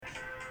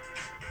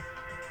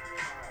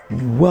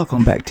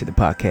Welcome back to the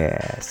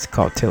podcast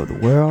called Tell the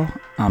World.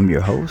 I'm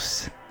your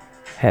host.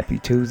 Happy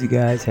Tuesday,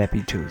 guys.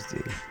 Happy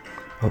Tuesday.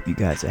 Hope you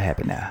guys are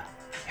happy now.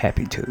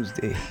 Happy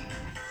Tuesday.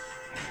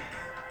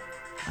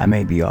 I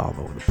may be all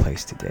over the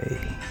place today.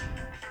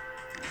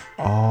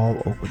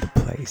 All over the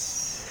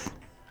place.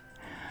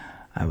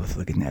 I was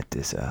looking at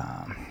this.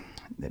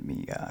 Let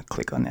me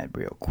click on that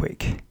real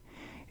quick.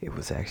 It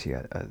was actually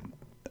a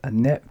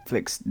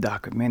Netflix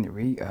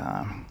documentary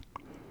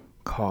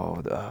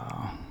called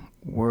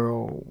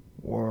World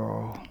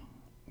War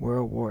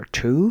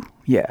II.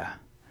 Yeah.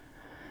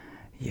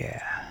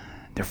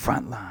 The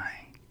front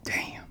line.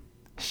 Damn,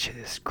 shit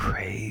is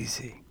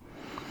crazy.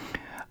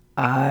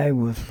 I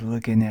was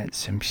looking at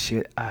some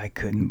shit I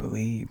couldn't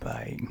believe,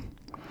 like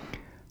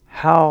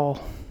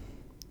how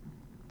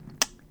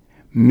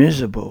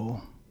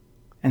miserable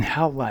and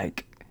how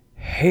like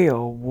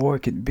hell war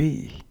could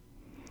be.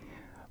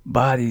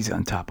 Bodies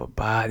on top of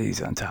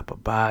bodies on top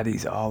of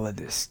bodies, all of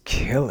this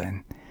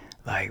killing.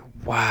 Like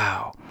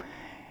wow.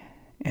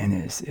 And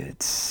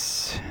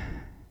it's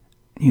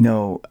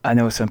I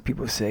know some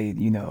people say,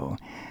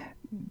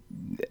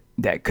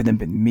 that couldn't have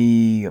been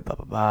me, blah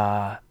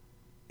blah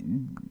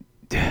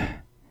blah.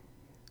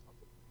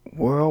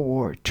 World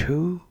War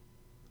II?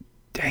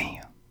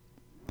 Damn.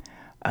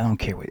 I don't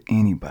care what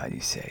anybody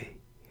say.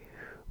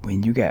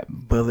 When you got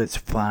bullets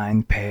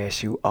flying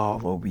past you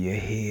all over your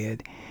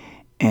head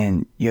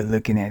and you're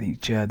looking at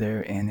each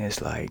other and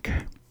it's like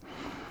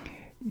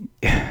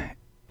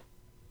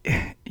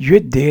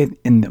you're dead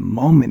in the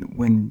moment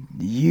when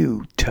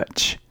you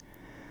touch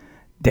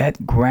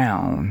that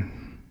ground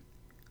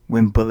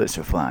when bullets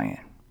are flying.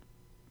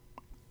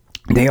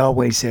 They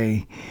always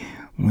say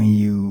when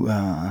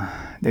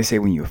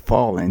when you're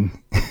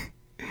falling.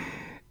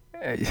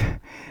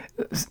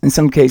 In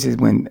some cases,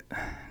 let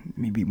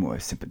me be more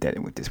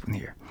sympathetic with this one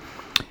here.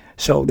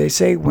 So they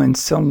say when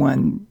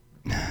someone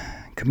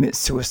commits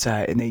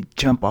suicide and they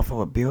jump off of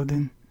a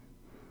building,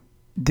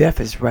 death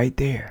is right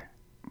there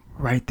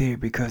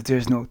because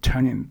there's no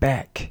turning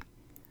back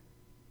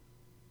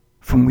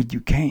from where you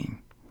came.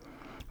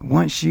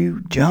 Once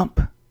you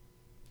jump,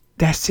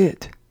 that's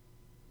it.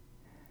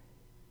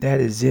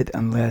 That is it,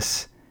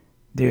 unless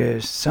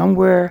there's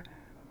somewhere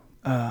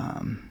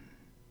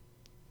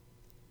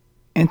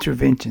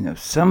intervention of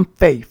some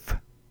faith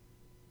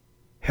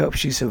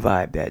helps you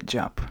survive that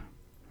jump.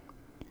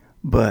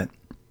 But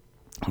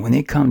when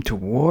it comes to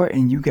war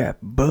and you got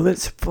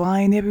bullets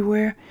flying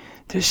everywhere,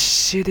 this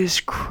shit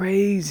is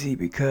crazy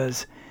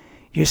because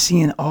you're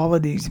seeing all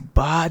of these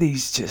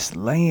bodies just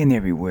laying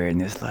everywhere,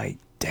 and it's like,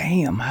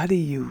 damn, how do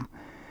you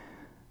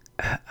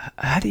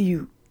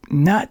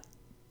not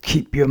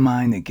keep your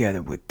mind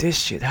together with this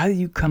shit? How do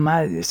you come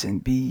out of this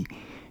and be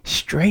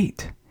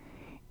straight?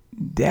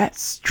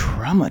 That's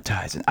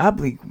traumatizing. I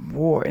believe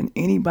war, and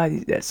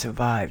anybody that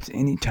survives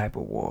any type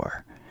of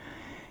war,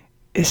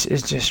 it's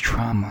just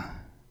trauma.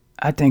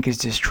 I think it's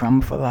just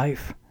trauma for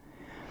life.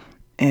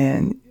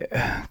 And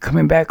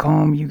coming back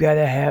home, you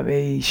gotta have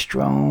a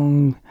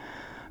strong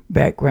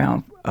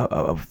background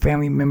of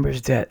family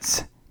members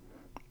that's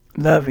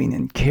loving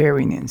and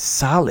caring and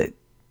solid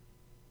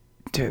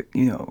to,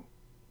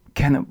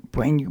 kind of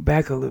bring you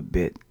back a little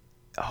bit,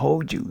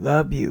 hold you,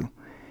 love you,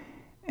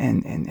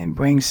 and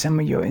bring some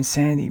of your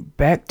insanity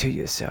back to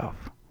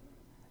yourself.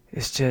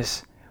 It's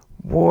just,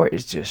 war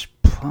is just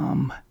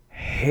plumb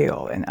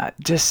hell. And I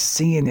just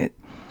seeing it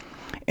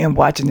and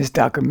watching this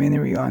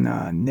documentary on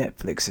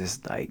Netflix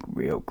is like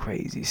real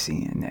crazy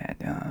seeing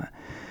that.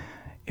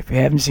 If you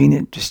haven't seen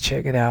it, just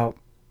check it out.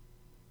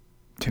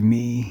 To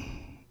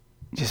me,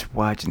 just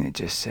watching it,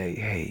 just say,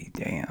 hey,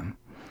 damn.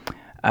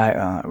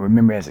 I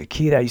remember as a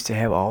kid, I used to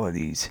have all of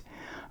these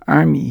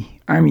army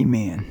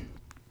men.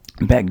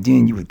 Back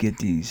then, you would get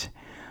these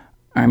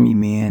army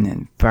men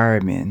and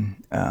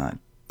firemen.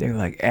 They were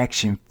like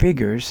action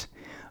figures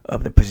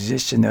of the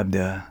position of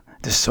the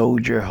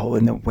soldier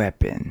holding the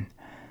weapon,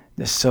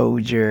 the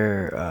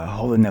soldier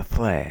holding the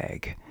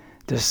flag,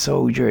 the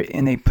soldier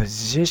in a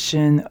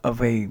position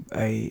of a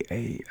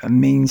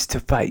means to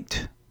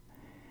fight,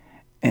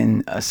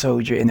 and a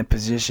soldier in a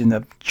position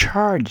of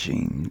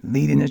charging,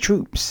 leading the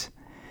troops.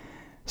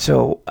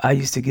 So I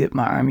used to get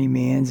my army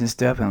men and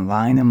stuff and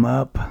line them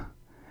up,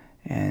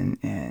 and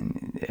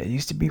it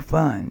used to be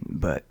fun.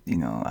 But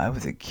I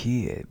was a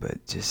kid,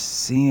 but just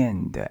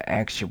seeing the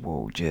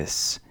actual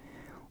the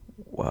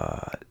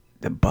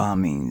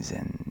bombings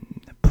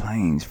and the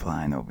planes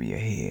flying over your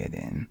head,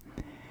 and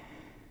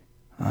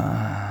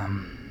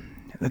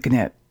looking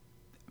at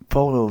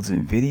photos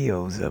and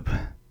videos of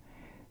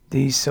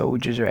these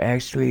soldiers are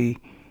actually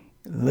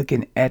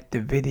looking at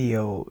the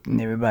video and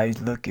everybody's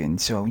looking.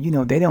 So,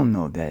 they don't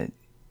know that,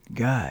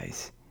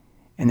 guys,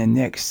 in the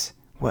next,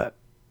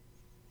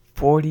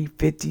 40,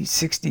 50,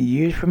 60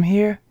 years from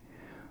here,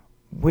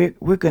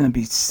 we're going to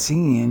be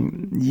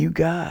seeing you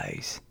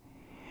guys.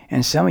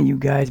 And some of you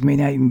guys may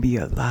not even be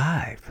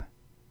alive.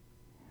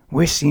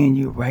 We're seeing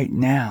you right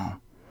now.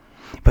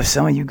 But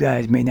some of you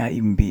guys may not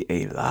even be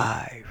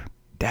alive.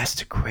 That's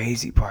the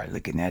crazy part,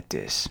 looking at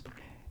this.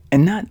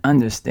 And not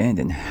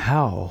understanding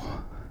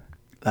how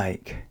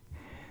like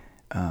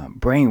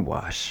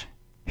brainwash.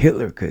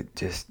 Hitler could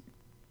just,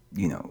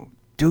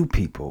 do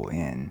people,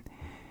 and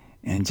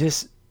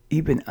just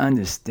even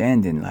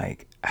understanding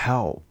like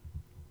how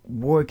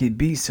war could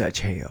be such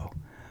hell,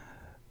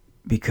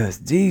 because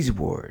these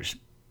wars,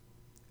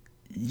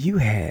 you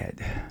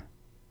had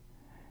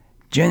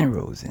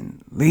generals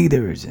and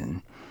leaders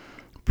and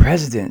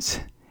presidents,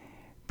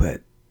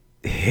 but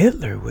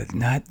Hitler would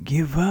not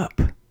give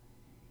up.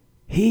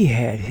 He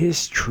had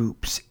his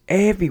troops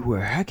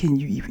everywhere. How can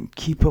you even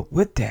keep up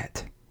with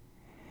that?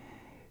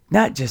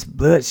 Not just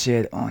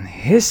bloodshed on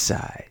his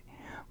side,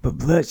 but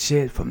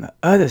bloodshed from the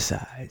other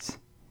sides.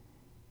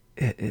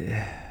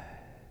 Check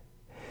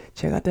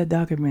out that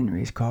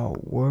documentary. It's called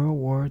World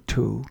War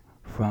II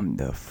from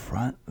the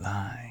Front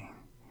Line.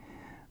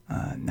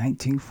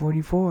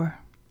 1944.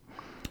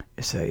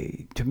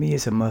 To me,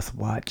 it's a must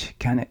watch.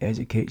 Kind of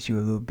educates you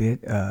a little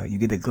bit. You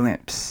get a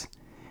glimpse.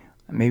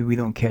 Maybe we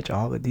don't catch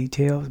all the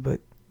details,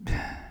 but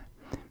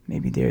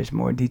maybe there's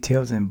more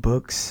details in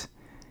books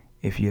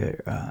if you're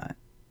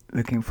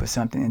looking for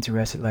something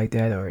interesting like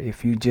that, or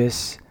if you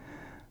just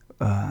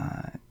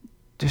want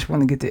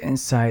to get the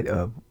insight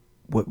of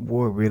what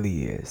war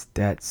really is.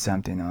 That's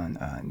something on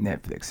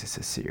Netflix. It's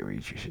a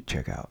series you should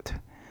check out.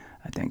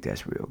 I think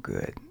that's real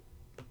good.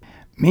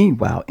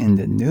 Meanwhile, in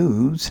the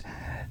news,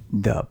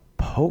 the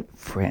Pope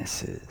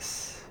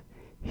Francis,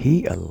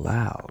 he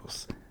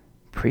allows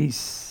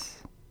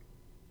priests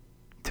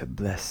to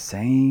bless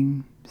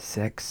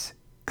same-sex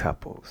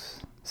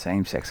couples.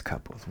 Same-sex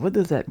couples. What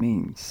does that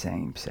mean,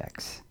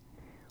 same-sex?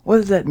 What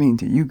does that mean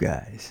to you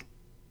guys?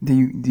 Do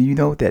you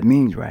know what that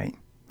means, right?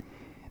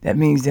 That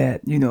means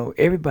that,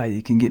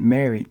 everybody can get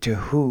married to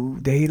who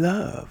they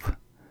love.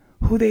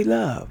 Who they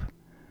love.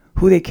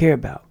 Who they care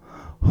about.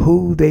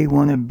 Who they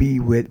want to be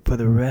with for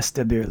the rest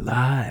of their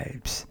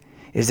lives.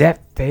 Is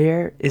that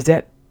fair? Is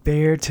that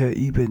fair to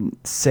even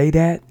say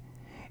that?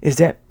 Is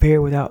that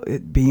fair without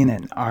it being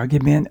an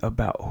argument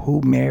about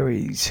who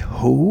marries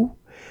who?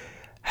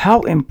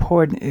 How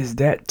important is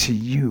that to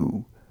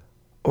you?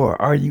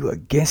 Or are you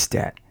against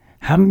that?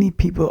 How many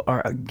people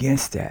are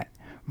against that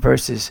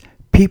versus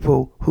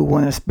people who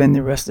want to spend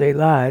the rest of their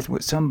lives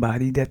with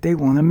somebody that they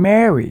want to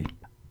marry?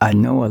 I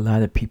know a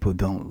lot of people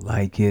don't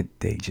like it.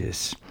 They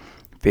just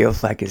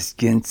feels like it's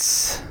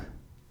against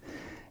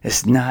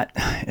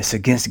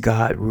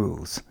God's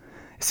rules.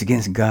 It's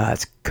against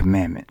God's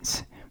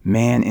commandments.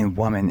 Man and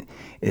woman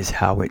is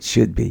how it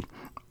should be.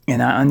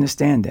 And I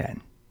understand that.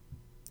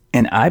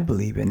 And I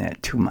believe in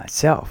that to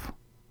myself.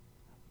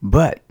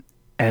 But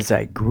as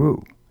I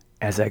growed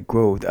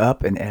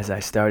up and as I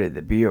started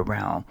to be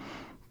around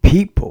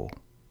people,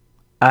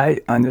 I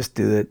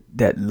understood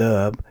that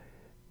love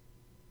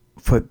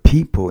for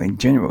people in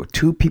general,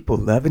 two people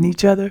loving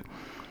each other,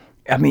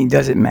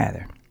 does it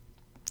matter?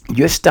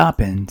 You're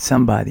stopping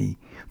somebody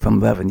from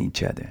loving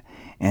each other.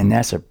 And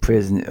that's a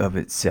prison of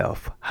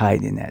itself,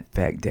 hiding that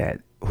fact that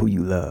who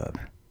you love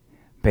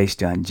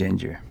based on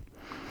gender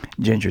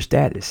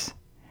status.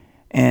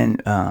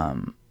 And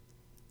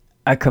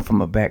I come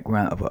from a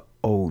background of an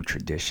old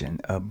tradition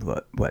of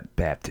what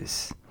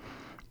Baptists.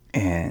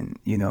 And,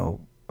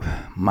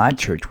 my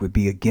church would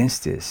be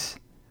against this.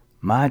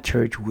 My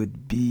church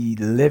would be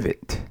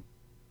livid.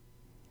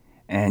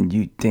 And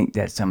you'd think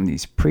that some of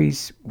these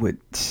priests would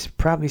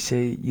probably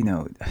say,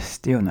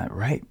 still not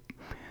right,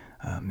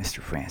 Mr.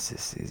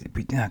 Francis.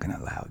 We're not going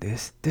to allow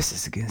this. This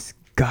is against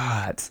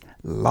God's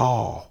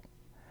law.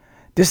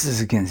 This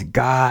is against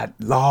God's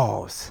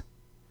laws.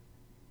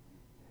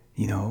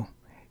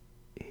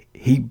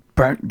 He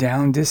burnt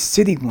down this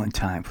city one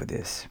time for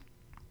this.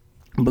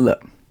 But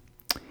look,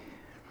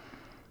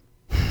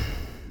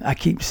 I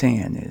keep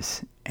saying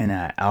this, and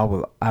I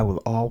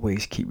will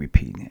always keep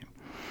repeating it.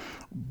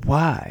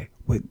 Why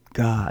would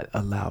God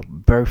allow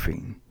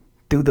birthing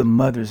through the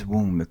mother's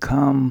womb to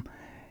come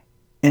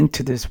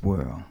into this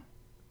world?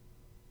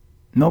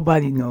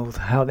 Nobody knows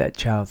how that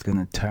child's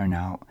going to turn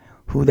out,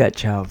 who that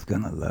child's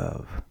going to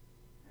love.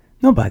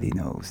 Nobody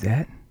knows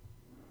that.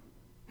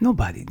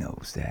 Nobody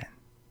knows that.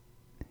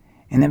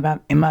 And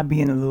am I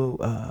being a little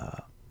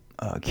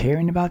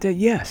caring about that?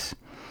 Yes.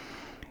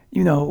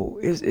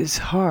 It's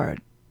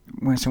hard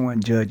when someone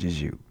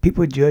judges you.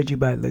 People judge you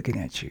by looking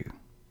at you.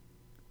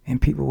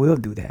 And people will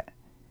do that.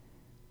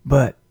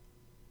 But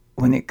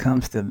when it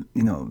comes to,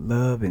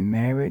 love and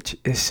marriage,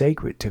 it's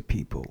sacred to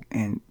people.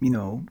 And,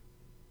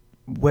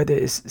 whether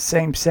it's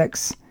same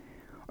sex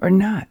or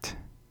not,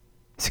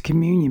 it's a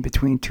communion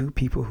between two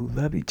people who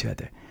love each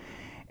other.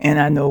 And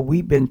I know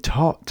I've been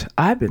taught,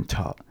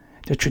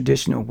 the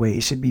traditional way.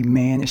 It should be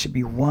man, it should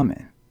be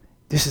woman.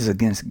 This is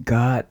against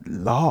God's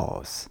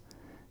laws.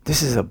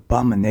 This is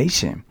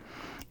abomination.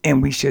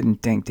 And we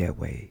shouldn't think that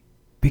way,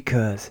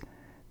 because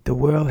the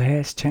world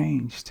has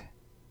changed.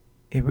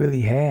 It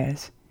really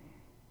has.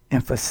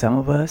 And for some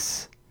of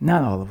us,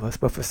 not all of us,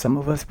 but for some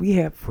of us, we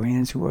have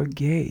friends who are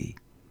gay.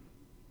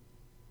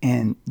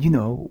 And,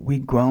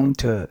 we've grown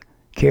to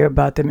care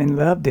about them and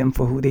love them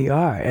for who they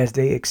are as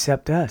they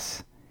accept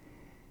us.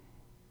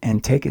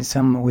 And taking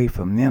something away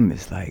from them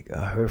is like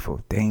a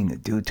hurtful thing to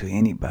do to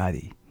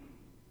anybody,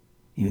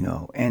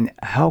 And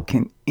how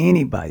can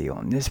anybody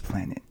on this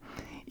planet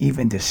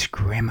even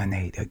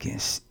discriminate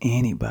against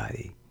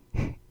anybody?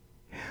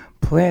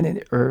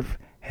 Planet Earth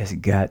has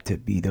got to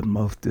be the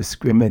most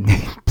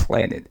discriminating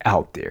planet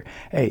out there.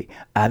 Hey,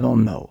 I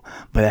don't know,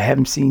 but I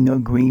haven't seen no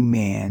green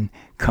man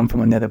come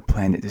from another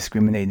planet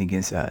discriminating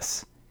against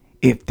us.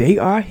 If they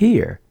are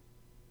here,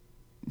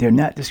 they're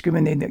not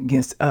discriminating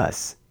against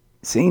us.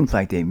 Seems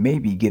like they may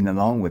be getting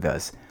along with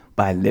us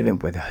by living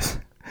with us.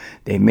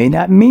 They may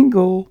not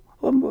mingle,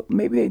 or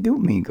maybe they do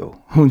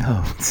mingle. Who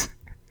knows?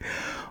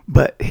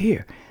 But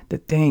here, the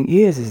thing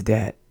is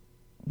that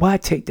why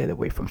take that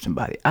away from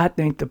somebody? I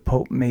think the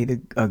Pope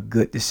made a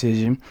good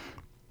decision.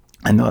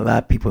 I know a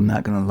lot of people are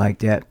not going to like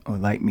that or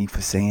like me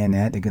for saying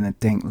that. They're going to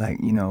think like,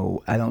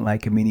 I don't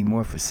like him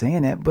anymore for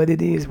saying that. But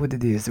it is what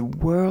it is. The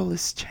world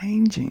is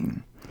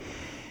changing.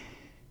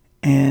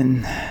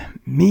 And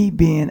me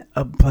being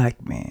a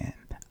black man,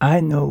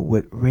 I know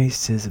what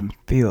racism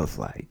feels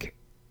like.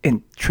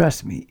 And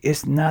trust me,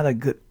 it's not a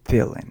good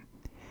feeling.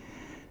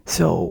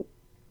 So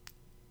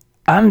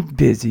I'm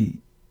busy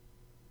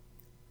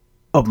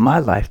of my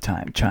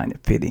lifetime trying to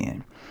fit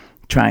in,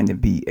 trying to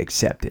be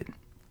accepted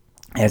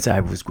as I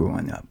was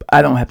growing up.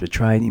 I don't have to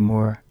try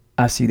anymore.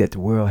 I see that the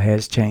world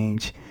has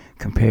changed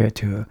compared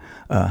to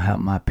how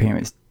my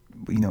parents,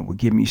 would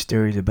give me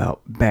stories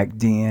about back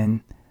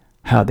then,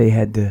 how they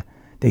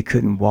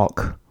couldn't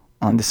walk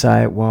on the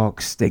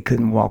sidewalks. They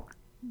couldn't walk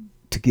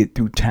to get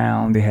through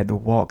town. They had to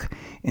walk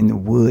in the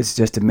woods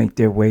just to make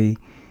their way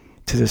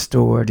to the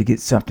store to get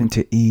something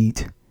to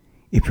eat.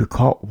 If you're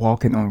caught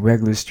walking on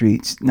regular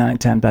streets, 9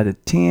 times out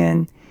of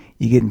 10,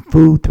 you're getting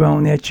food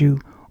thrown at you,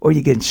 or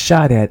you're getting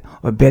shot at,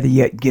 or better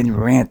yet, getting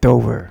ran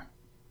over.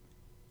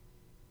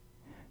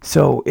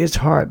 So it's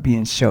hard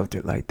being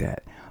sheltered like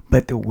that.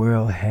 But the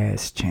world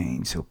has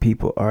changed, so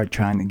people are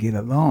trying to get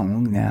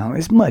along now.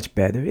 It's much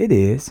better. It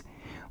is.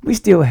 We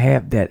still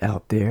have that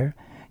out there.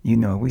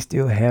 We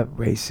still have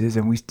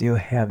racism. We still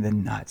have the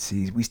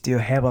Nazis. We still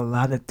have a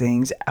lot of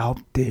things out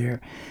there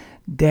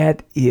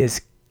that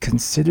is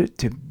considered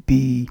to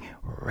be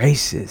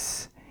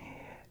racist,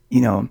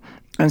 and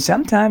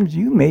sometimes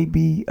you may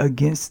be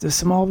against the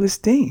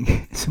smallest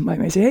thing.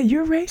 Somebody may say, hey,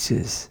 you're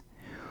racist.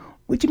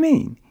 What you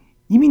mean?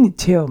 You mean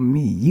to tell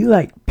me you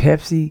like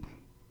Pepsi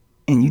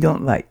and you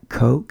don't like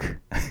Coke?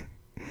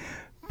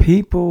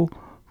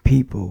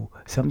 people,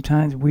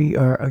 sometimes we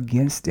are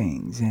against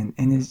things, and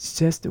it's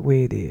just the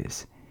way it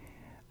is.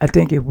 I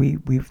think if we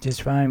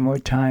just find more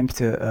time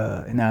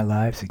to in our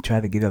lives to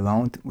try to get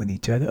along with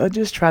each other, or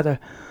just try to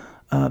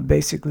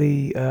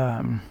basically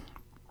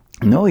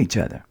know each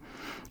other.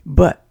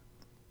 But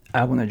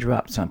I want to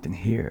drop something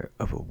here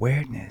of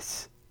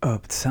awareness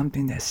of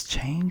something that's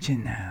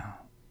changing now.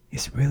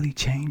 It's really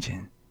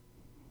changing.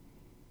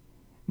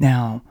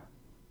 Now,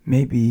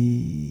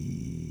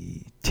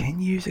 maybe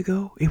 10 years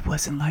ago, it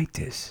wasn't like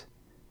this.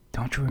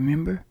 Don't you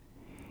remember?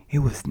 It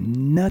was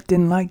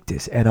nothing like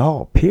this at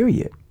all,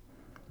 period.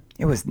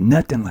 It was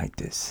nothing like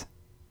this.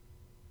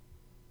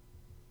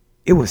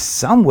 It was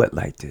somewhat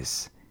like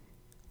this.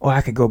 Or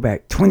I could go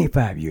back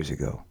 25 years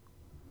ago.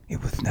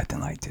 It was nothing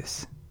like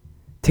this.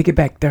 Take it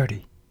back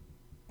 30.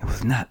 It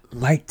was not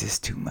like this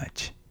too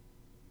much.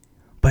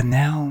 But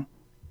now,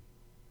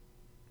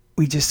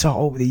 we just saw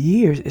over the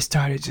years, it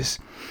started just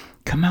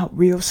come out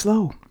real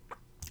slow.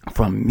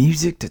 From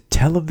music to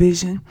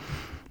television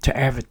to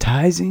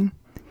advertising.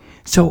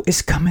 So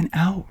it's coming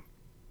out.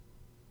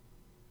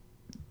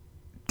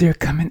 They're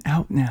coming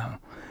out now.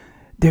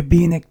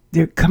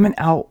 They're coming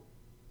out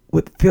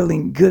with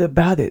feeling good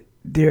about it.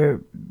 They're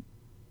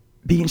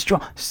being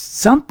strong.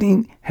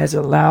 Something has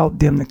allowed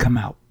them to come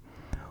out.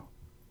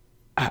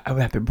 I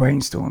would have to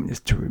brainstorm this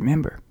to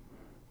remember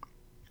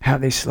how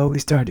they slowly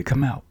started to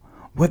come out.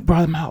 What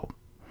brought them out?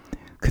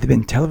 Could have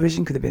been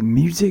television, could have been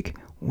music.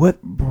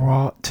 What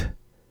brought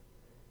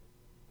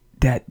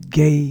that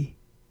gay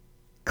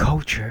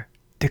culture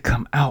to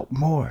come out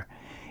more?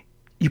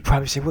 You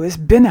probably say, well, it's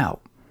been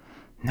out.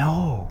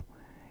 No,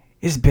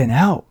 it's been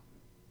out,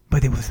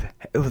 but it was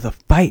a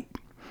fight.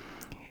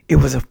 It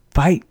was a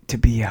fight to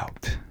be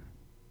out.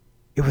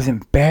 It was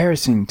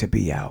embarrassing to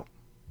be out.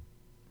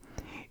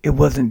 It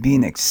wasn't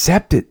being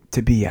accepted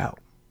to be out.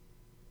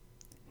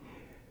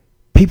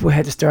 People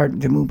had to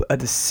start to move to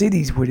other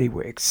cities where they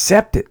were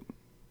accepted.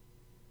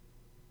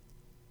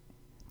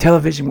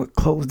 Television would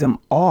close them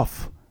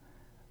off,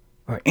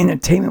 or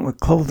entertainment would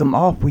close them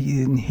off where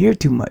you didn't hear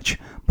too much,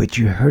 but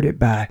you heard it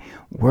by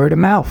word of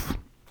mouth.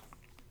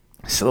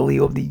 Slowly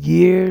over the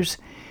years,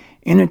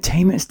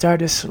 entertainment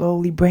started to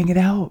slowly bring it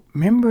out.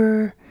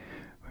 Remember?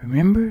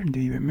 Do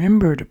you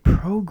remember the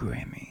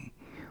programming?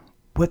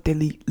 What they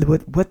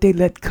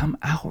let come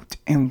out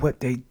and what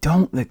they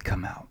don't let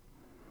come out.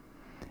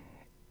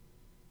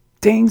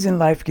 Things in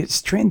life gets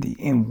trendy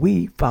and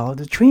we follow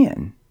the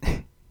trend.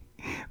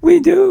 We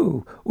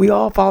do. We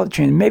all follow the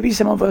trend. Maybe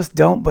some of us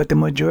don't, but the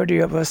majority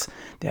of us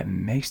that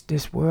makes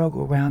this world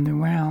go round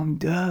and round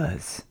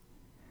does.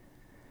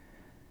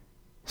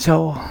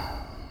 So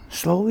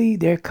slowly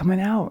they're coming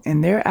out,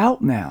 and they're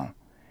out now.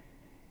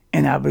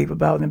 And I believe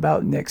about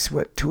next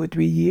 2 or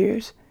 3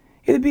 years,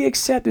 it'll be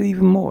accepted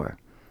even more.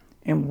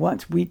 And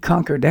once we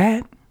conquer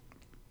that,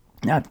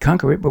 not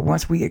conquer it, but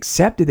once we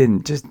accept it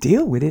and just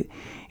deal with it,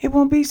 it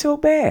won't be so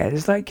bad.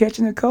 It's like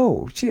catching a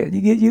cold. Shit,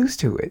 you get used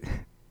to it.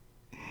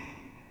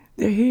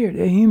 They're here.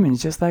 They're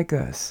humans just like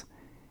us.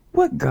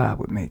 What God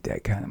would make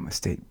that kind of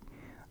mistake,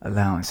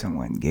 allowing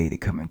someone gay to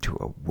come into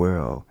a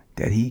world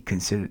that he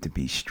considered to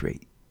be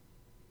straight?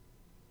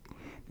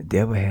 The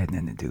devil had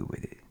nothing to do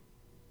with it.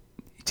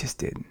 He just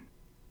didn't.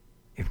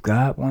 If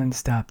God wanted to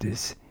stop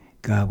this,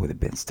 God would have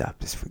been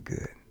stopped this for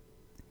good.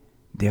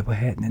 The devil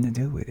had nothing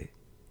to do with it.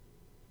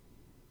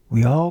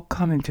 We all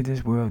come into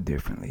this world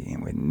differently,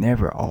 and we're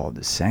never all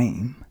the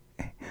same.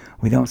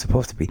 We don't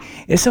supposed to be.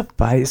 It's a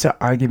fight. It's an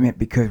argument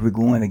because we're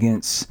going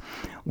against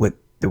what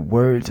the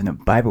words in the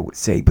Bible would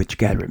say. But you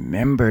got to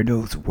remember,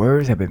 those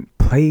words have been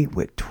played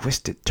with,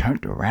 twisted,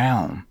 turned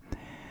around.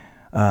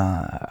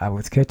 I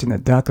was catching a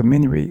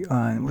documentary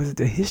on, was it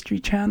the History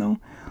Channel,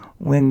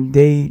 when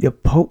the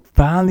Pope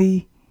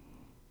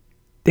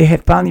they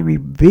had finally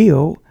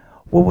revealed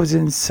what was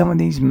in some of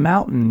these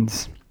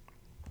mountains.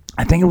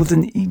 I think it was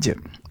in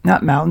Egypt.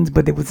 Not mountains,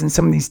 but it was in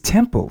some of these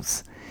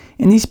temples,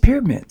 in these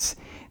pyramids.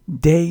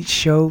 They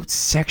showed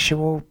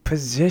sexual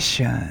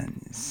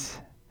positions.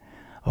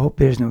 I hope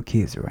there's no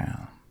kids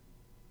around.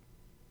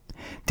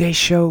 They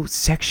showed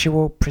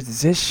sexual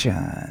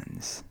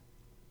positions.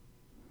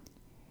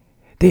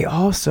 They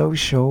also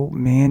showed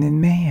man and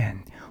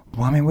man,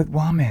 woman with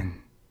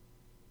woman.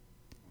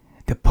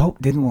 The Pope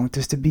didn't want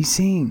this to be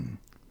seen.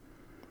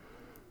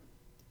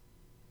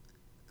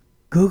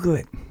 Google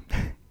it.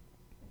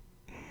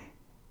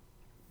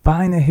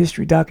 Find a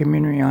history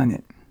documentary on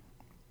it.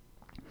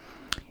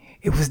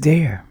 It was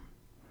there.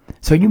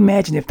 So you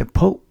imagine if the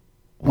Pope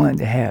wanted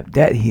to have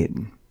that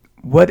hidden,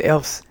 what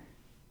else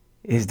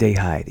is they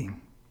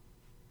hiding?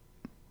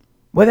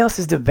 What else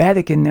is the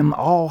Vatican them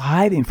all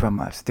hiding from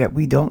us that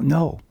we don't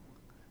know?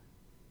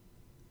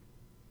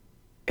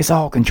 It's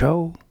all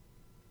control.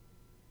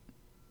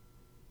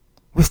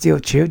 We're still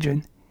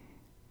children.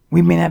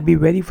 We may not be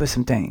ready for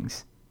some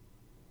things.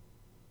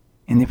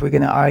 And if we're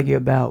going to argue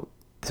about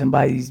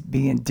somebody's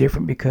being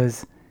different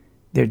because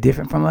they're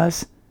different from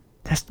us,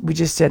 we're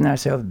just setting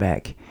ourselves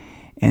back.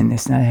 And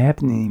it's not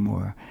happening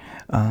anymore.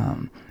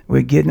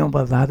 We're getting over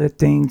a lot of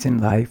things in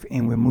life,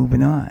 and we're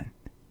moving on.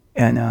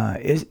 And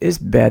it's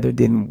better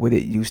than what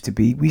it used to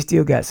be. We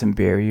still got some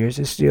barriers.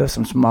 There's still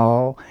some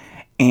small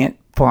ant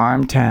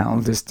farm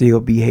towns that still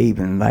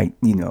behaving like,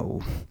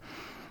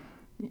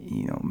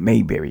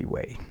 Mayberry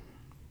way.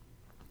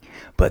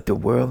 But the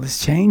world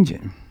is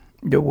changing.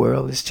 The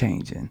world is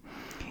changing.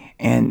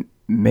 And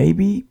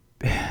maybe,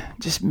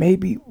 just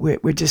maybe,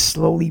 we're just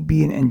slowly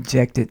being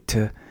injected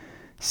to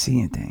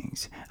seeing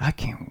things. I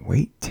can't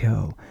wait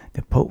till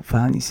the Pope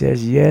finally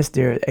says, yes,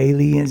 there are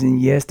aliens, and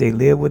yes, they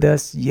live with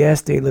us.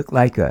 Yes, they look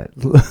like us.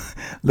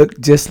 Look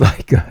just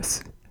like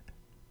us.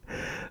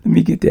 Let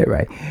me get that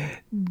right.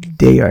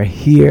 They are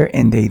here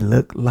and they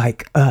look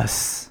like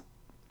us.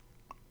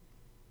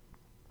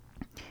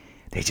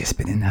 They just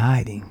been in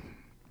hiding.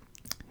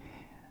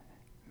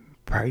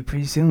 Probably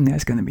pretty soon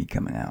that's going to be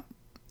coming out.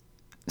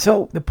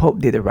 So the Pope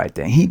did the right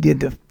thing. He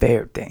did the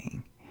fair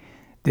thing.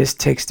 This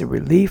takes the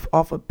relief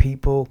off of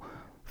people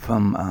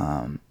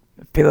from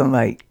feeling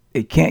like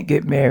they can't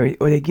get married,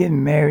 or they get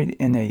married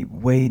in a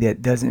way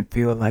that doesn't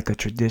feel like a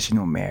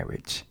traditional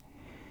marriage.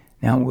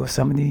 Now, will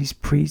some of these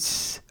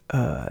priests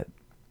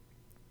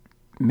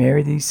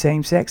marry these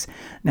same sex?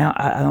 Now,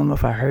 I don't know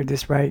if I heard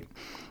this right,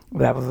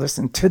 but I was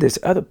listening to this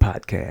other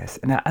podcast,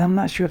 and I'm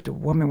not sure if the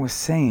woman was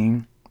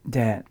saying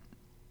that,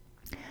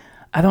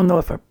 I don't know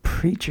if a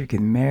preacher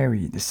can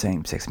marry the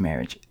same sex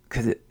marriage,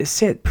 because it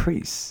said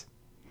priests.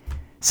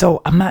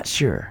 So I'm not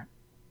sure.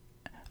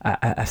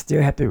 I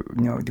still have to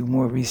do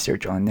more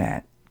research on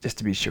that just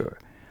to be sure.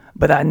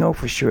 But I know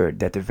for sure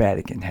that the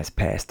Vatican has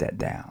passed that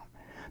down.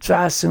 So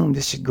I assume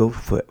this should go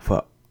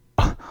for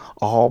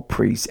all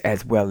priests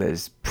as well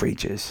as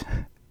preachers.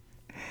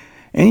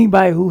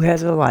 Anybody who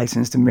has a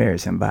license to marry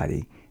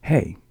somebody,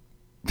 hey,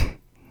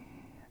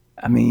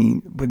 I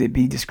mean, would it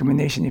be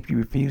discrimination if you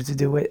refuse to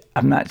do it?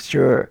 I'm not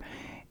sure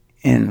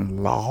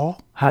in law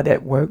how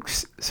that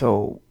works.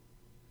 So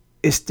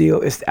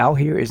it's out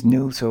here, it's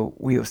new, so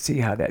we'll see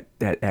how that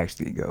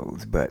actually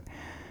goes. But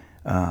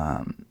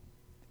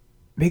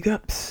big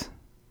ups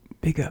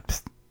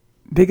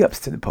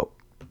to the Pope.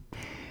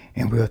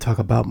 And we'll talk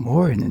about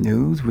more in the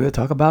news. We'll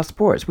talk about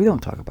sports. We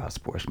don't talk about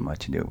sports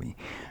much, do we?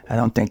 I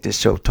don't think this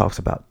show talks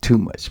about too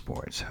much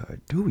sports.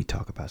 Do we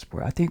talk about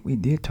sports? I think we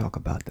did talk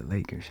about the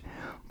Lakers.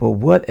 But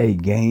what a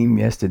game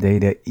yesterday,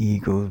 the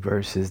Eagles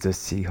versus the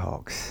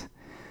Seahawks.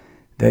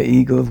 The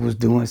Eagles was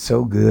doing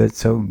so good,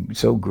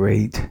 so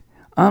great.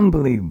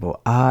 Unbelievable.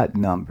 Odd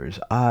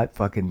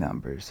fucking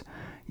numbers,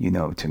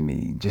 to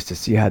me, just to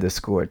see how the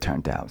score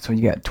turned out. So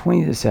you got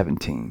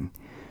 20-17.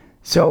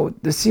 So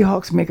the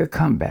Seahawks make a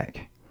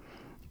comeback.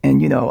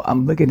 And,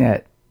 I'm looking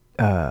at,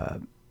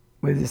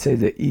 what does it say?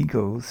 The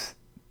Eagles,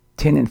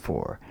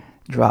 10-4.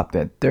 dropped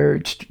their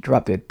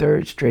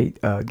third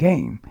straight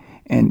game,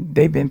 and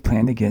they've been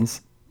playing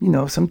against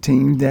some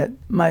teams that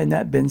might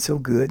not been so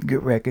good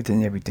records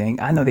and everything.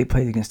 I know they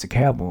played against the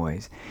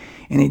Cowboys,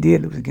 and they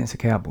did lose against the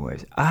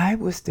Cowboys. I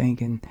was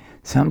thinking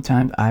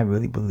sometimes I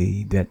really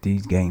believe that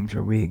these games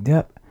are rigged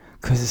up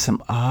because of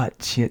some odd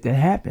shit that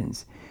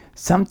happens.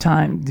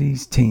 Sometimes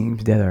these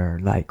teams that are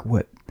like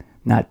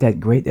not that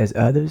great as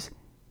others,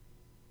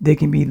 they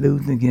can be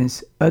losing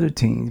against other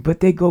teams, but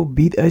they go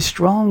beat a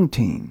strong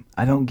team.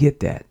 I don't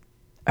get that.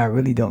 I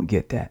really don't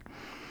get that.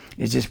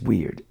 It's just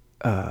weird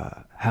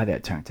how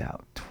that turns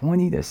out.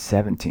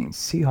 20-17,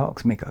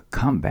 Seahawks make a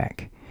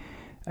comeback,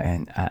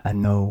 and I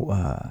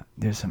know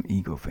there's some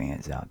Eagle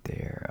fans out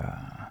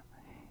there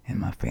in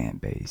my fan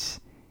base,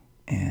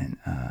 and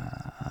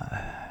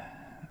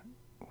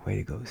way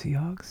to go,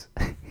 Seahawks.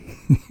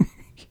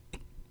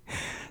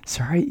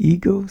 Sorry,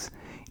 Eagles.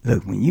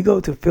 Look, when you go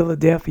to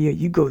Philadelphia,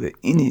 you go to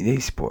any of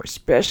these sports,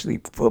 especially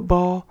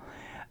football.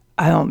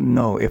 I don't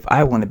know if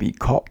I want to be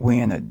caught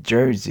wearing a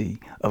jersey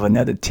of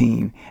another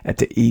team at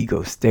the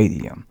Eagle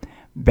Stadium.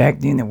 Back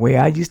then, the way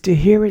I used to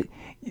hear it,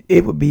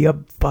 it would be a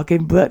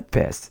fucking blood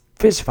fest.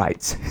 Fist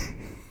fights.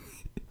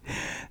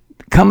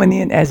 Coming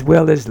in as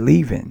well as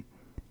leaving.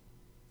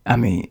 I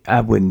mean, I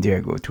wouldn't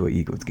dare go to an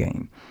Eagles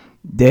game.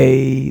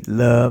 They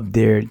love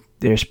their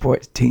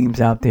sports teams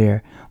out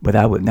there, but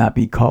I would not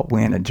be caught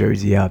wearing a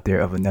jersey out there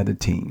of another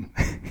team.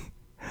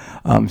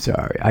 I'm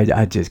sorry.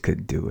 I just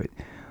couldn't do it.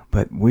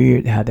 But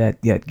weird how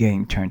that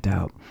game turned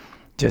out.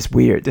 Just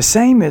weird. The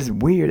same as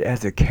weird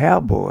as the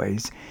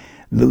Cowboys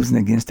losing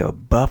against the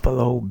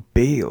Buffalo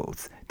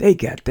Bills. They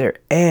got their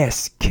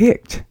ass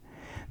kicked.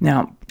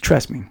 Now,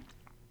 trust me,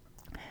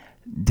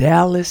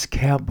 Dallas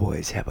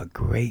Cowboys have a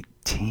great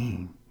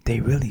team.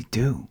 They really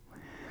do.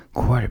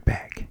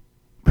 Quarterback,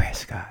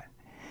 Prescott.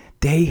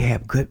 They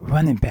have good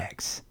running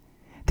backs.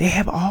 They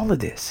have all of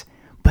this.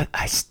 But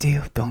I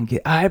still don't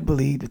get. I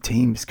believe the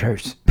team is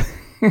cursed.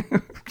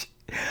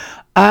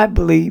 I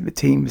believe the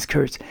team is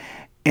cursed.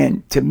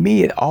 And to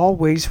me, it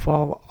always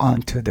falls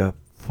onto the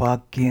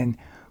fucking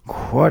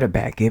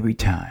quarterback every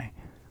time.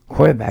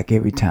 Quarterback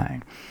every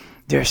time.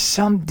 There's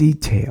some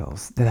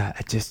details that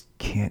I just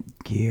can't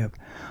give.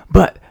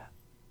 But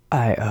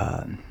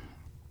I've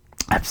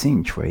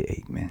seen Troy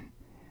Aikman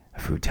a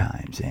few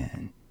times,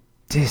 and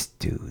this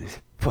dude is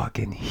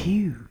fucking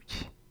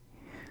huge.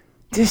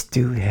 This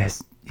dude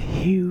has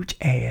huge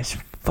ass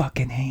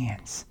fucking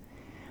hands.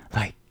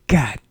 Like,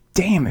 god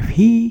damn, if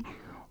he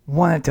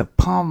wanted to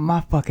palm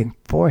my fucking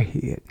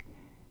forehead,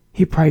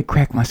 he'd probably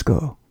crack my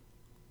skull.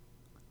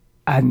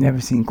 I've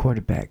never seen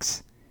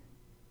quarterbacks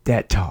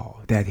that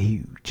tall, that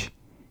huge.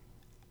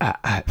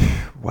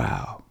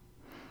 Wow.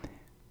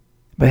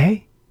 But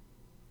hey,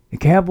 the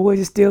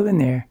Cowboys are still in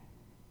there,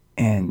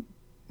 and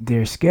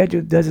their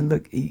schedule doesn't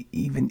look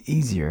even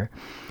easier.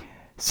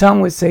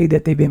 Some would say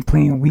that they've been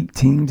playing weak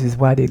teams is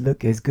why they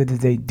look as good as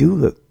they do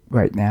look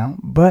right now.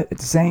 But at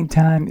the same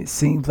time, it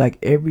seems like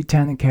every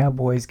time the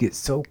Cowboys get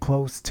so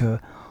close to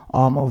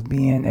almost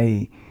being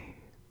a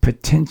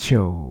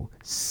potential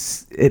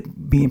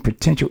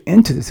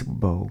into the Super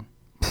Bowl,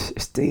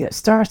 it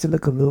starts to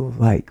look a little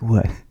like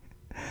what?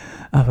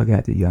 I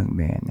forgot the young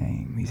man's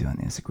name. He's on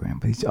Instagram,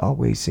 but he's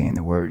always saying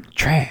the word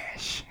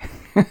trash.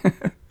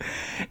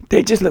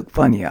 They just look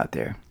funny out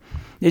there.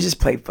 They just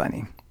play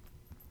funny.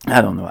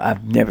 I don't know.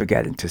 I've never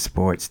got into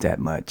sports that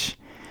much.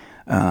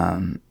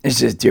 It's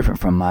just different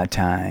from my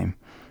time.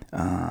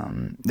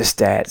 The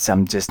stats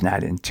I'm just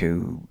not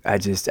into. I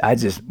just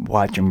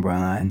watch them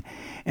run,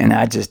 and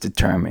I just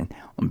determine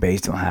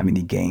based on how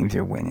many games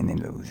they're winning and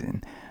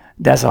losing.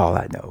 That's all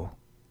I know.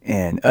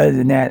 And other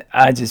than that,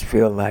 I just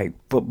feel like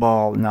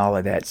football and all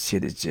of that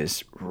shit is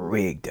just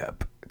rigged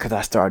up. Because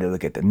I started to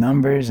look at the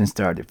numbers and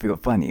started to feel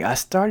funny. I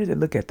started to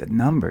look at the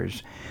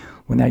numbers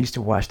when I used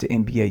to watch the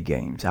NBA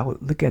games. I would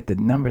look at the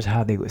numbers,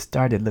 how they would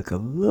start to look a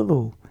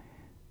little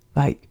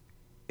like,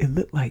 it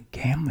looked like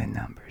gambling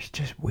numbers.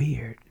 Just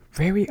weird.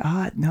 Very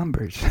odd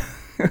numbers.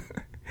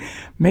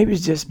 Maybe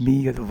it's just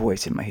me or the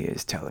voice in my head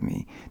is telling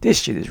me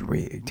this shit is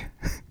rigged.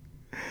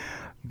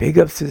 Big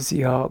ups to the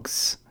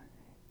Seahawks.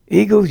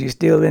 Eagles, you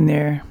still in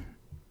there?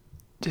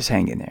 Just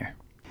hang in there.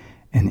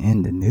 And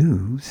in the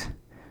news,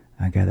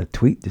 I got a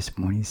tweet this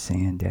morning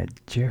saying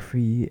that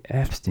Jeffrey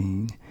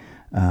Epstein,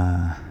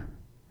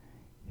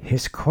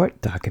 his court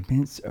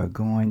documents are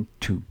going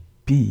to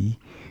be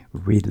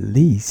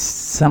released,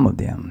 some of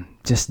them,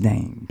 just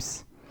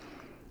names,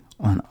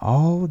 on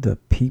all the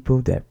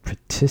people that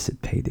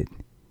participated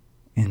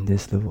in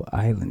this little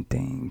island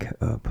thing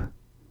of,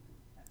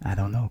 I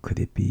don't know, could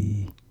it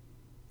be,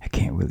 I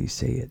can't really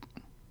say it.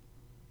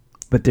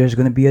 But there's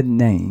going to be a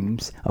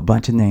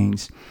bunch of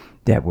names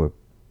that were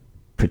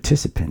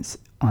participants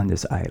on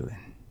this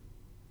island.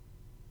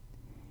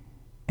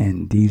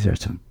 And these are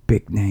some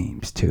big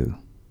names too.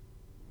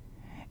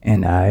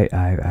 And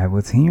I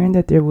was hearing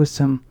that there was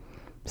some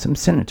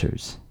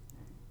senators.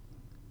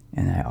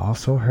 And I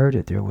also heard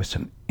that there was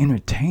some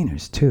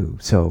entertainers too.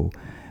 So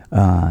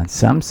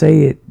some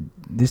say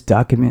this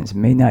documents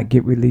may not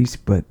get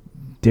released, but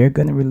they're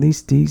going to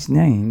release these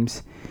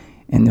names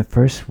in the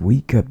first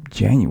week of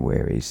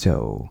January.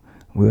 So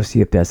we'll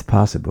see if that's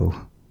possible.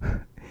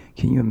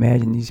 Can you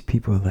imagine these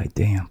people are like,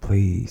 damn,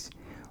 please.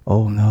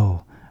 Oh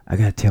no, I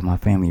gotta tell my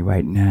family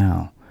right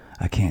now.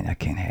 I can't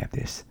have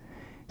this.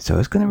 So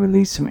it's gonna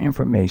release some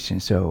information.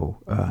 So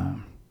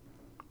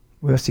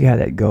we'll see how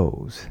that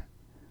goes.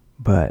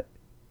 But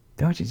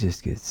don't you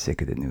just get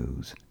sick of the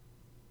news?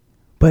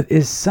 But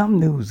is some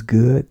news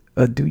good,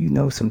 or do you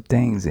know some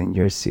things in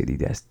your city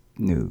that's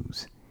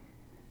news?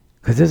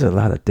 Because there's a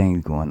lot of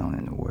things going on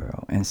in the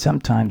world, and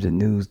sometimes the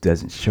news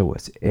doesn't show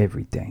us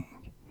everything.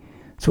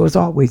 So it's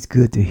always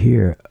good to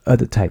hear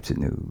other types of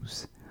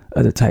news,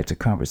 other types of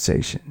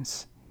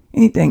conversations,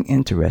 anything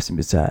interesting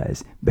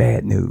besides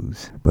bad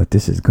news. But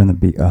this is going to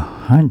be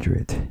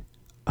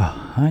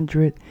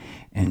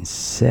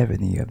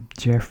 170 of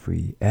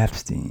Jeffrey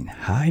Epstein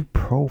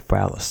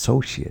high-profile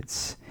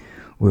associates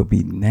will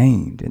be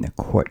named in the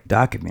court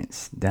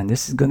documents. Then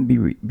this is going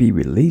to be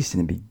released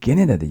in the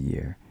beginning of the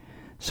year.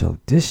 So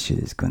this shit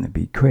is going to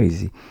be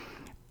crazy.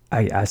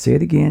 I say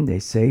it again. They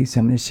say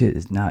some of this shit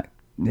is not,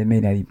 it may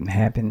not even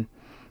happen.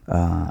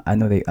 I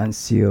know they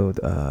unsealed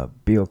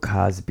Bill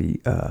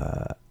Cosby,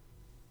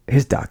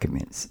 his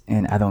documents.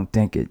 And I don't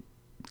think it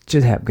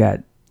should have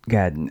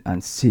gotten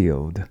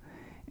unsealed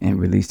and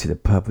released to the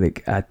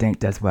public. I think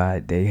that's why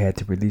they had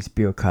to release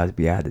Bill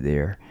Cosby out of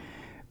there,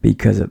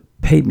 because a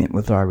payment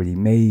was already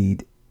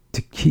made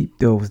to keep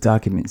those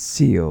documents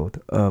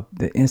sealed of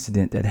the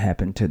incident that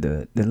happened to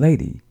the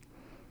lady,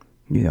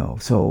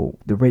 so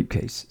the rape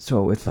case.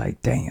 So it's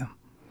like, damn,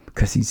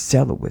 because he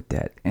settled with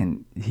that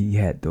and he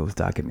had those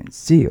documents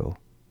sealed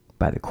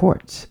by the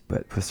courts.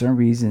 But for some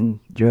reason,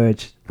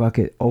 judge, fuck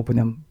it, open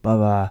them, blah,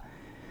 blah.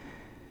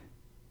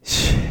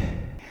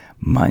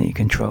 Money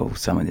controls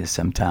some of this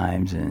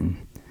sometimes. And,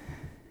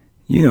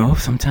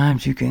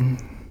 sometimes you can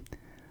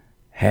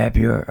have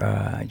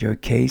your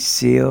case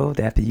sealed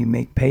after you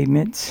make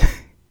payments.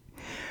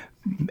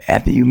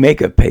 After you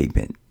make a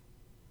payment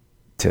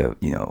to,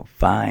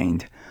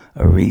 find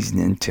a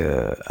reasoning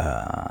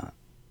to,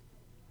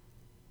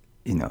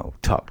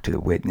 talk to the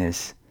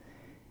witness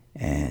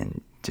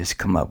and just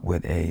come up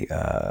with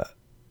a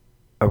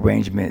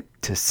arrangement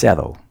to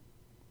settle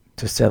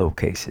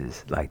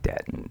cases like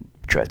that. And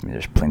trust me,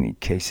 there's plenty of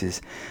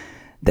cases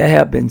that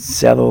have been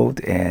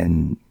settled,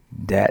 and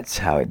that's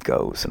how it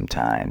goes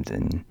sometimes.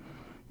 And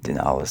then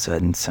all of a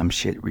sudden, some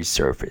shit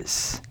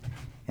resurface,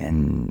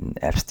 and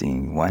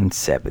Epstein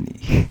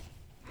 170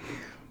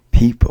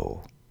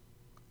 people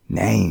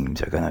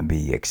names are gonna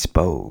be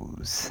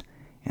exposed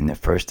in the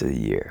first of the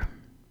year.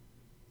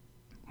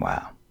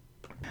 Wow.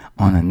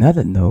 On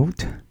another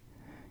note,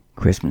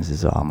 Christmas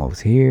is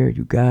almost here.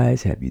 You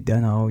guys, have you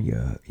done all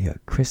your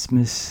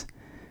Christmas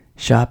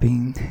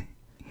shopping?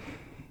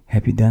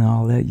 Have you done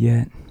all that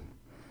yet?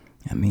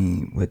 I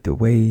mean, with the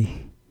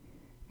way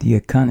the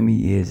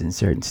economy is in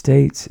certain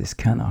states, it's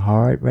kind of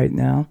hard right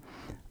now.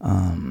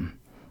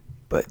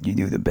 But you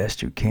do the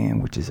best you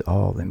can, which is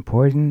all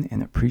important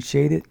and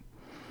appreciated.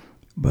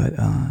 But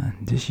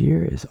this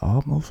year is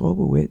almost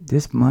over with.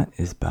 This month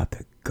is about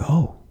to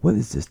go. What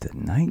is this, the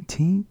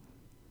 19th?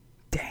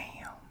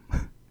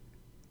 Damn.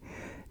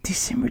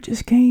 December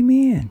just came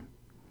in.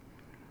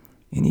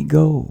 Any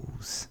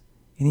goals?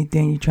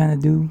 Anything you're trying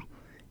to do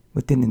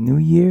within the new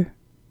year?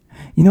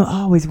 I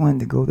always wanted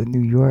to go to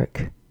New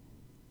York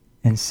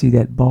and see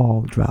that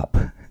ball drop.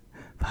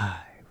 5,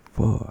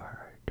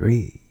 4,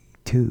 3,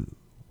 2,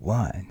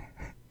 1.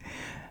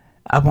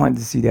 I wanted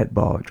to see that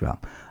ball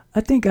drop.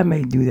 I think I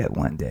may do that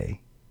one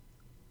day.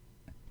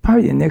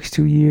 Probably the next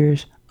 2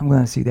 years, I'm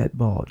going to see that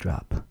ball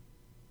drop.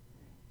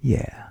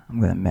 Yeah, I'm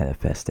going to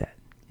manifest that.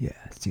 Yeah,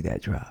 see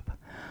that drop.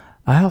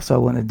 I also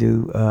want to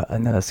do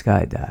another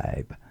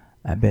skydive.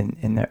 I've been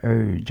in the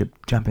urge of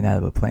jumping out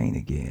of a plane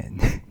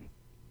again.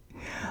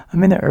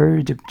 I'm in the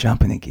urge of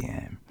jumping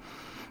again.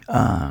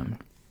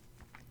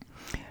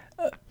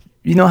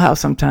 You know how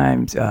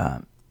sometimes we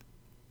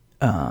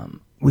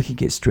can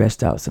get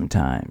stressed out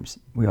sometimes.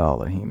 We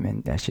all are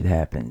human. That shit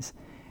happens.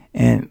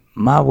 And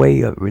my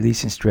way of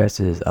releasing stress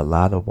is a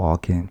lot of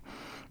walking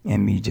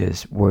and me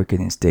just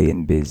working and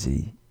staying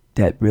busy.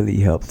 That really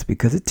helps,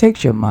 because it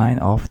takes your mind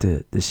off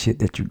the shit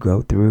that you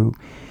go through.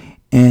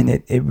 And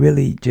it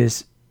really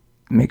just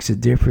makes a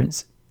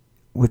difference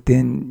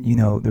within,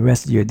 the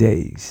rest of your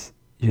days,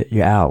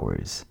 your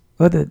hours,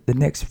 or the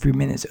next few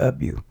minutes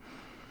of you.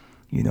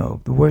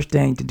 The worst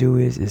thing to do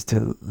is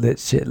to let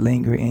shit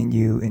linger in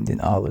you, and then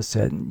all of a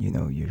sudden,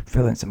 you're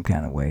feeling some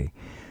kind of way.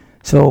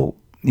 So,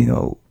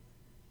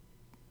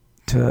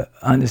 to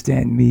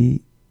understand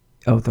me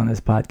out on this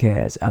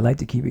podcast, I like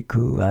to keep it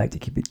cool. I like to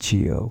keep it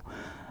chill.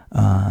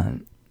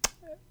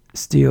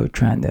 Still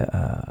trying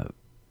to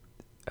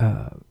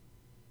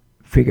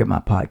figure my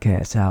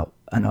podcast out.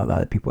 I know a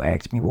lot of people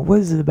ask me, well, what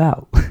is it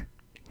about?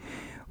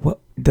 What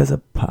does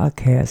a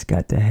podcast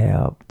got to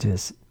have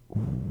just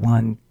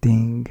one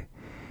thing?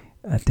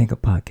 I think a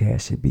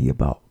podcast should be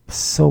about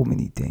so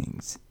many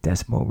things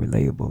that's more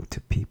relatable to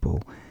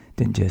people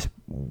than just,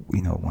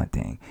 one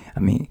thing.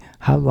 I mean,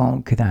 how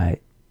long can I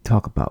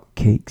talk about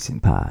cakes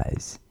and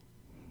pies.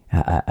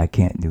 I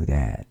can't do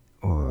that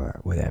or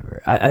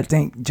whatever. I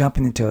think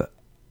jumping into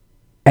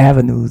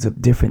avenues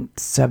of different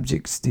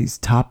subjects, these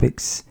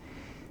topics,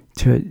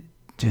 to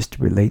just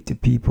relate to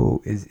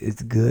people is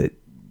good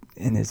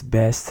and it's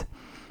best.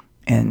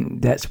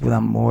 And that's what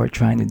I'm more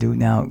trying to do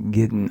now,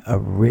 getting a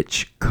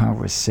rich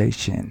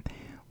conversation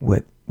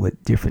with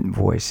different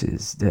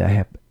voices that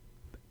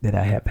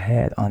I have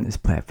had on this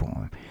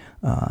platform.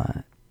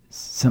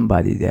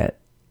 Somebody that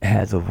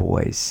has a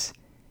voice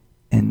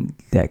and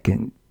that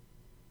can,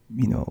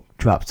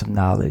 drop some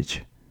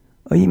knowledge,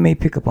 or you may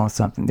pick up on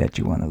something that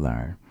you want to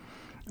learn.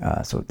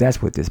 So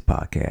that's what this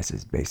podcast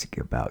is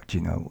basically about,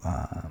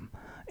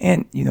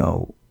 and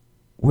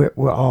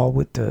we're all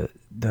with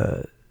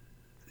the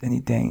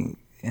anything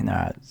in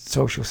our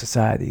social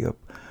society of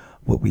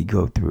what we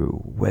go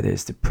through, whether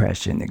it's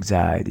depression,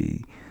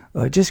 anxiety,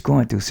 or just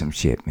going through some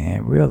shit,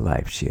 man, real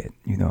life shit.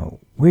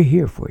 We're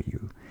here for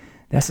you.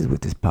 That's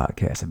what this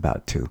podcast is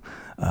about too.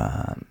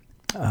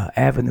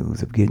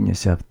 Avenues of getting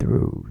yourself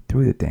through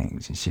the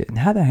things and shit, and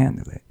how to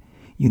handle it.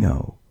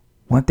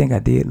 One thing I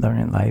did learn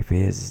in life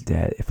is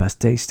that if I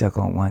stay stuck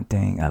on one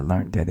thing, I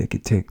learned that it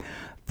could take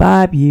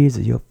 5 years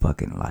of your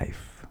fucking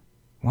life,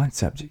 one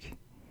subject.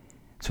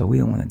 So we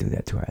don't want to do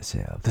that to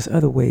ourselves. There's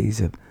other ways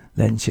of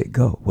letting shit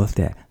go. What's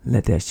that?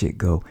 Let that shit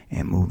go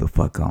and move the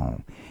fuck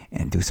on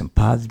and do some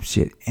positive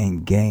shit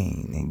and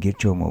gain and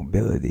get your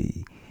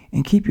mobility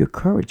and keep your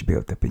courage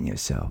built up in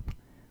yourself.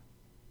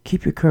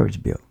 Keep your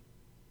courage built.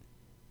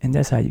 And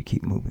that's how you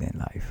keep moving in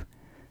life.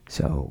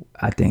 So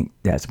I think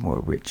that's more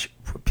rich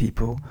for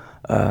people.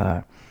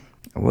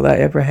 Will I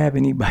ever have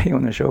anybody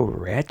on the show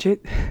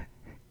ratchet?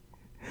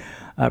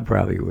 I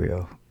probably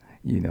will,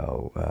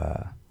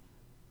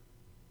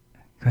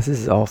 because this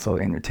is also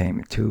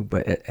entertainment too,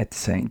 but at the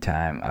same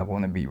time, I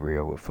want to be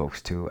real with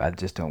folks too. I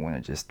just don't want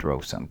to just throw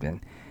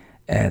something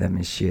at them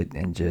and shit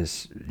and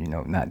just,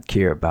 not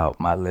care about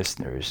my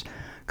listeners,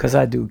 because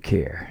I do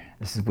care.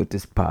 This is what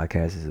this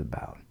podcast is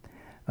about.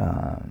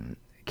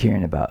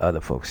 Caring about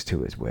other folks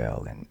too as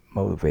well and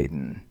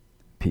motivating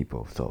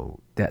people.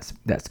 So that's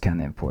kind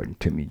of important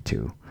to me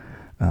too.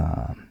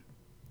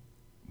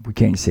 We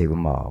can't save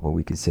them all, but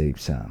we can save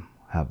some.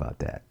 How about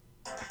that?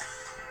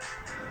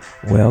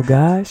 Well,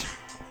 guys,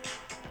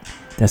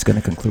 that's going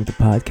to conclude the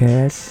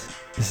podcast.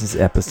 This is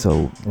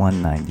episode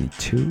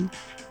 192.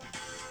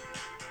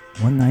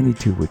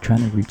 192. We're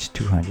trying to reach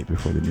 200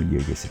 before the new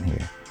year gets in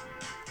here.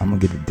 I'm going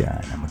to get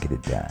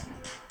it done.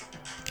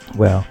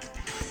 Well,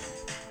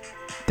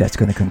 that's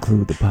going to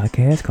conclude the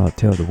podcast called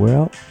Tell the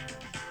World.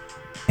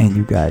 And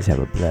you guys have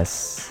a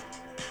blessed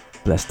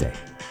day.